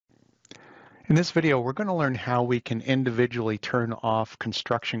In this video, we're going to learn how we can individually turn off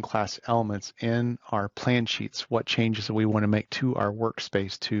construction class elements in our plan sheets, what changes we want to make to our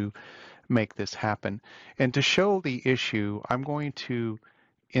workspace to make this happen. And to show the issue, I'm going to,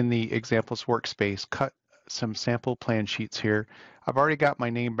 in the examples workspace, cut some sample plan sheets here. I've already got my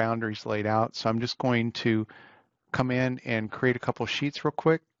name boundaries laid out, so I'm just going to come in and create a couple sheets real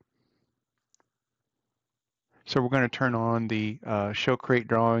quick. So we're going to turn on the show create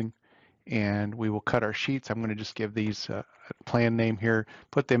drawing, and we will cut our sheets. I'm going to just give these a plan name here,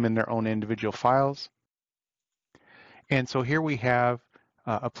 put them in their own individual files. And so here we have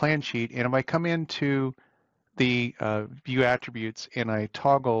a plan sheet, and if I come into the view attributes and I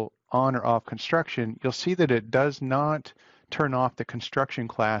toggle on or off construction, you'll see that it does not turn off the construction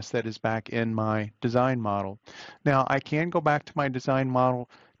class that is back in my design model. Now I can go back to my design model,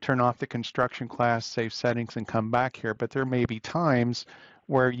 turn off the construction class, save settings, and come back here, but there may be times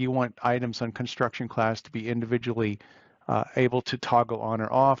where you want items on construction class to be individually able to toggle on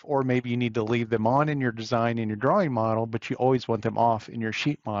or off, or maybe you need to leave them on in your design in your drawing model, but you always want them off in your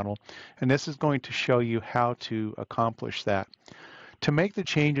sheet model. And this is going to show you how to accomplish that. To make the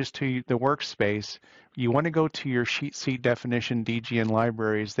changes to the workspace, you want to go to your sheet seat definition DGN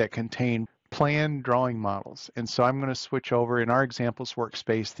libraries that contain plan drawing models. And so I'm going to switch over in our examples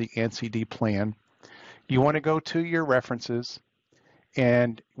workspace, the ANSI D plan. You want to go to your references,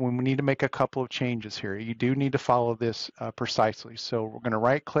 and when we need to make a couple of changes here, you do need to follow this precisely. So we're going to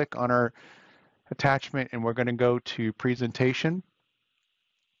right click on our attachment and we're going to go to presentation.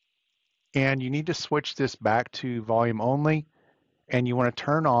 And you need to switch this back to volume only. And you want to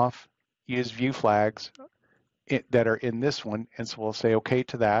turn off use view flags that are in this one. And so we'll say OK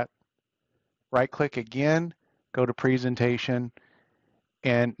to that. Right click again, go to presentation.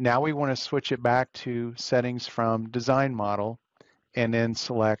 And now we want to switch it back to settings from design model, and then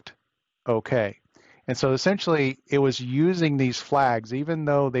select OK. And so essentially it was using these flags, even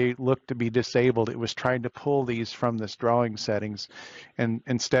though they look to be disabled, it was trying to pull these from this drawing settings. And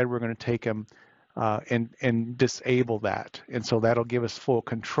instead we're going to take them and disable that. And so that'll give us full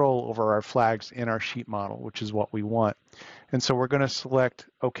control over our flags in our sheet model, which is what we want. And so we're going to select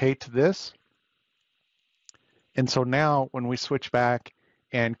OK to this. And so now when we switch back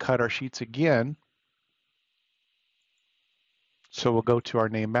and cut our sheets again, so we'll go to our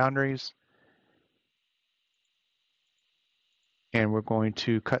name boundaries, and we're going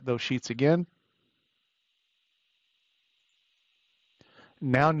to cut those sheets again.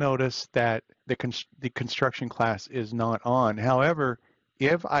 Now notice that the construction class is not on. However,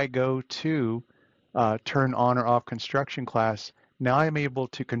 if I go to turn on or off construction class, now I'm able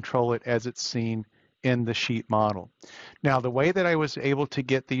to control it as it's seen in the sheet model. Now the way that I was able to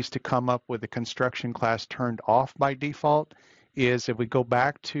get these to come up with the construction class turned off by default is if we go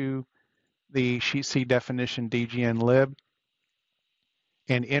back to the sheet C definition DGN lib,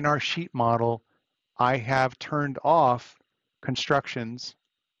 and in our sheet model, I have turned off constructions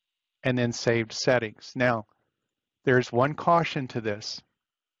and then saved settings. Now, there's one caution to this.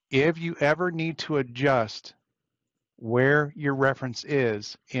 If you ever need to adjust where your reference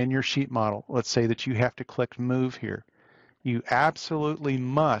is in your sheet model, let's say that you have to click move here, you absolutely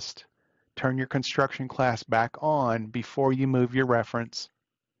must turn your construction class back on before you move your reference.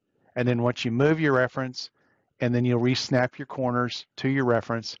 And then once you move your reference, and then you'll re-snap your corners to your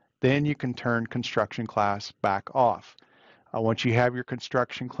reference, then you can turn construction class back off. Once you have your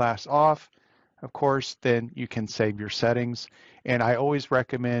construction class off, of course, then you can save your settings. And I always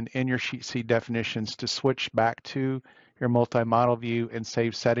recommend in your sheet C definitions to switch back to your multi-model view and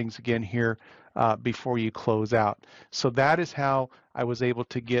save settings again here before you close out. So that is how I was able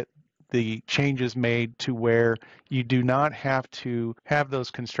to get the changes made to where you do not have to have those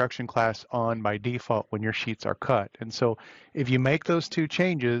construction class on by default when your sheets are cut. And so if you make those two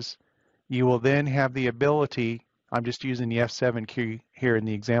changes, you will then have the ability, I'm just using the F7 key here in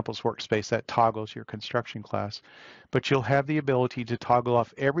the examples workspace that toggles your construction class, but you'll have the ability to toggle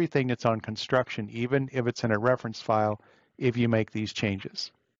off everything that's on construction, even if it's in a reference file, if you make these changes.